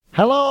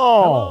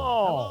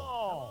Hello.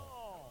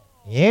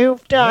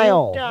 You've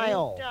dialed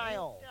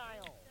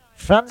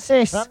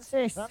Francis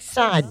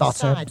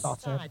Sidebottom.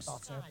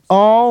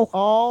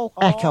 All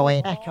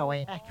echoing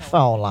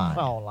phone line.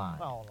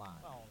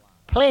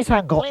 Please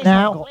hang up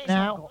now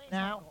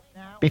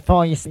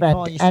before you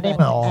spend any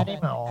more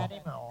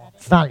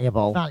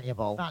valuable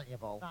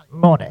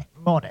money.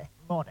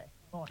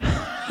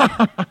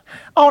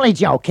 Only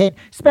joking.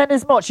 Spend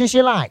as much as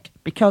you like,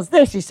 because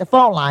this is the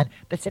phone line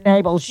that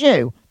enables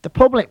you, the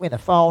public with a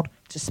phone,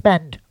 to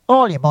spend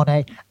all your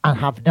money and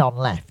have none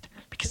left.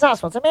 Because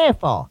that's what I'm here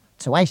for,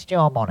 to waste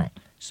your money.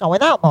 So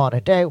without more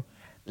ado,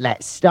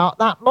 let's start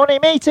that money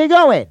meter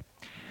going.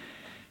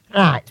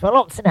 Right, well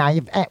up to now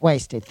you've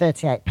wasted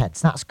 38 pence.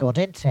 That's good,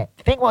 isn't it?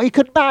 Think what you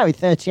could buy with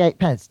 38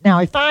 pence. Now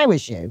if I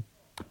was you,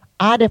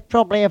 I'd have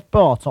probably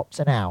bought up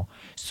to now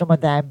some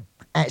of them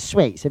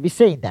sweets. Have you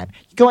seen them?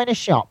 You go in a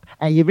shop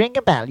and you ring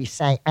a bell, you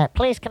say,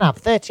 please can I have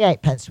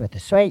 38 pence worth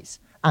of sweets?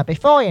 And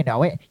before you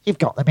know it, you've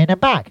got them in a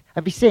bag.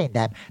 Have you seen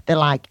them? They're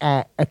like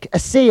a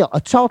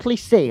totally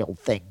sealed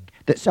thing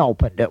that's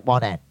opened at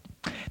one end.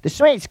 The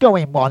sweets go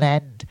in one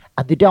end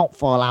and they don't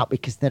fall out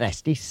because the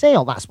rest is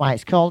sealed. That's why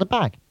it's called a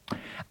bag.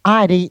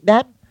 I'd eat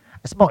them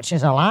as much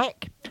as I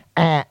like.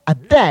 And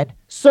then,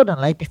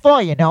 suddenly,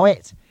 before you know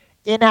it,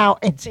 you're now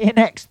into your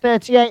next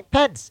 38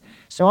 pence.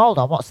 So hold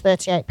on, what's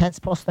 38 pence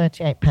plus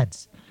 38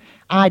 pence?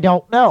 I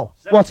don't know.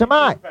 What am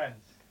I? Pence.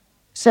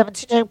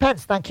 72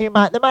 pence, thank you,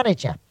 Mike the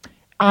manager.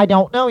 I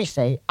don't know, you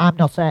see. I'm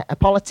not a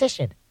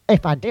politician.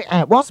 If I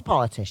was a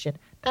politician,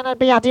 then I'd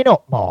be adding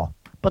up more.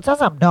 But as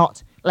I'm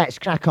not, let's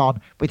crack on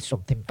with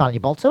something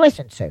valuable to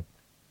listen to.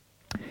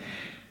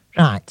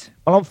 Right,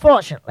 well,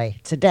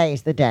 unfortunately, today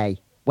is the day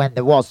when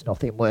there was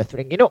nothing worth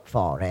ringing up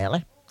for,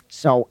 really.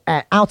 So,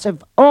 out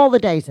of all the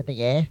days of the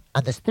year,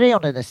 and there's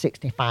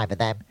 365 of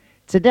them,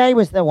 today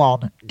was the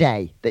one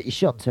day that you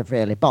shouldn't have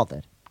really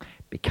bothered.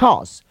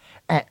 Because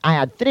I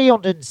had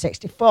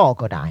 364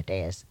 good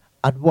ideas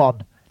and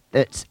one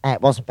that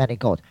wasn't very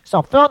good. So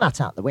I've thrown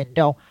that out the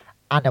window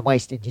and I'm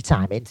wasting your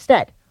time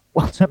instead.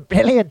 What a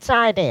brilliant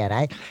idea,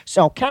 eh?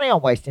 So carry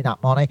on wasting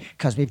that money,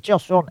 because we've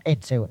just run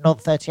into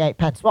another 38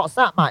 pence. What's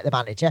that, Mike the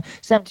manager?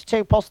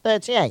 72 plus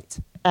 38.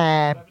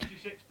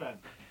 76 pence.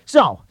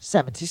 So,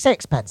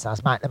 76 pence,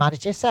 as Mike the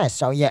manager says.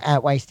 So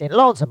you're wasting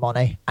loads of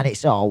money, and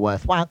it's all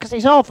worthwhile, because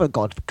it's all for a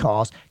good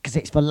cause, because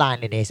it's for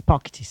lining his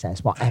pocket, he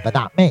says, whatever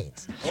that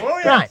means. Oh,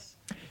 yes. Right.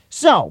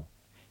 So,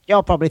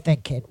 you're probably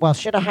thinking, well,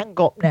 should I hang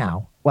up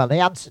now? Well, the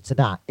answer to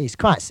that is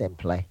quite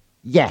simply,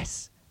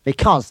 yes,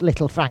 because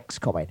little Frank's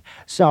coming.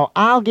 So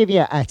I'll give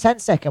you a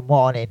 10-second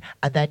warning,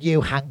 and then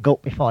you hang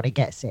up before he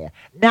gets here.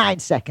 9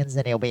 seconds,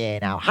 and he'll be here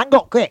now. Hang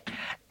up quick.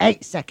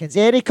 8 seconds.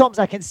 Here he comes.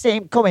 I can see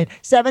him coming.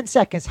 7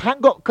 seconds.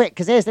 Hang up quick,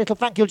 because here's little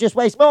Frank. He'll just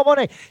waste more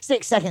money.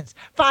 6 seconds.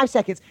 5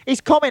 seconds. He's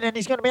coming, and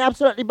he's going to be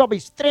absolutely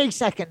bobbies. 3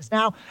 seconds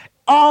now.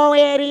 Oh,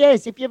 here he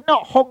is. If you've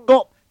not hung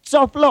up,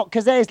 tough luck,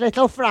 because there's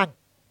little Frank.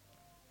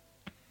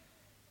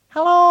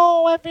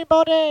 Hello,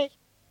 everybody.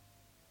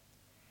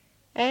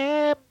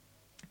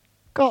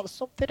 Got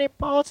something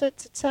important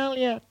to tell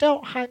you.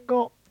 Don't hang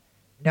up.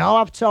 No,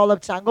 I've told them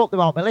to hang up. They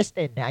won't be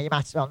listening now. You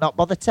might as well not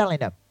bother telling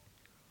them.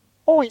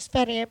 Oh, it's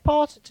very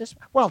important.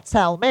 Well,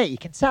 tell me. You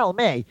can tell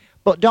me.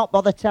 But don't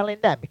bother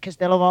telling them, because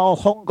they'll have all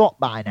hung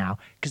up by now.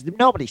 Because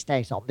nobody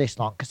stays on this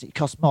long, because it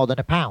costs more than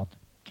 £1.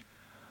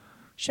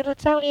 Should I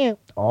tell you?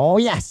 Oh,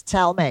 yes.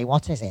 Tell me.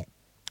 What is it?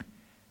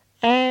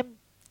 I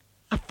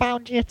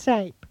found your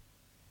tape.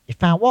 You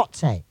found what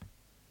tape?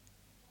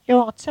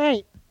 Your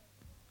tape.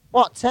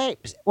 What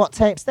tapes? What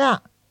tape's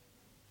that?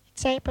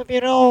 Tape of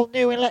your old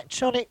new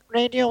electronic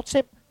radio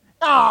tip.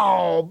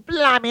 Oh,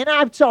 blimey, and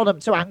I've told them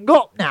to hang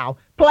up now.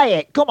 Play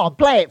it. Come on,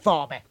 play it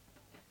for me.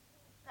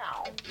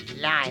 Oh,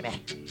 blimey.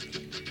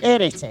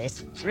 Here it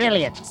is.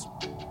 Brilliant.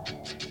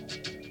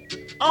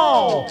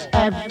 Oh,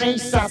 every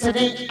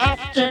Saturday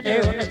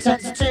afternoon at 10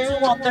 to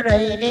 2 on the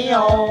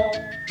radio,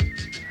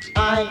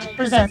 I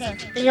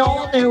present the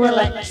all-new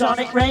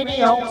electronic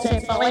radio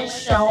Timberlake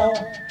show.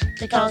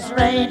 Because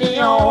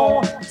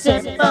Radio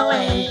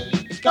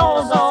Timberlake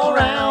goes all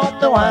around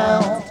the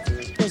world.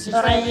 This is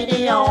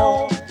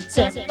Radio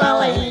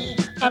Timberlake,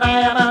 and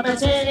I am a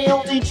material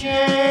DJ.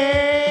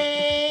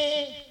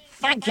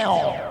 Thank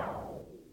you.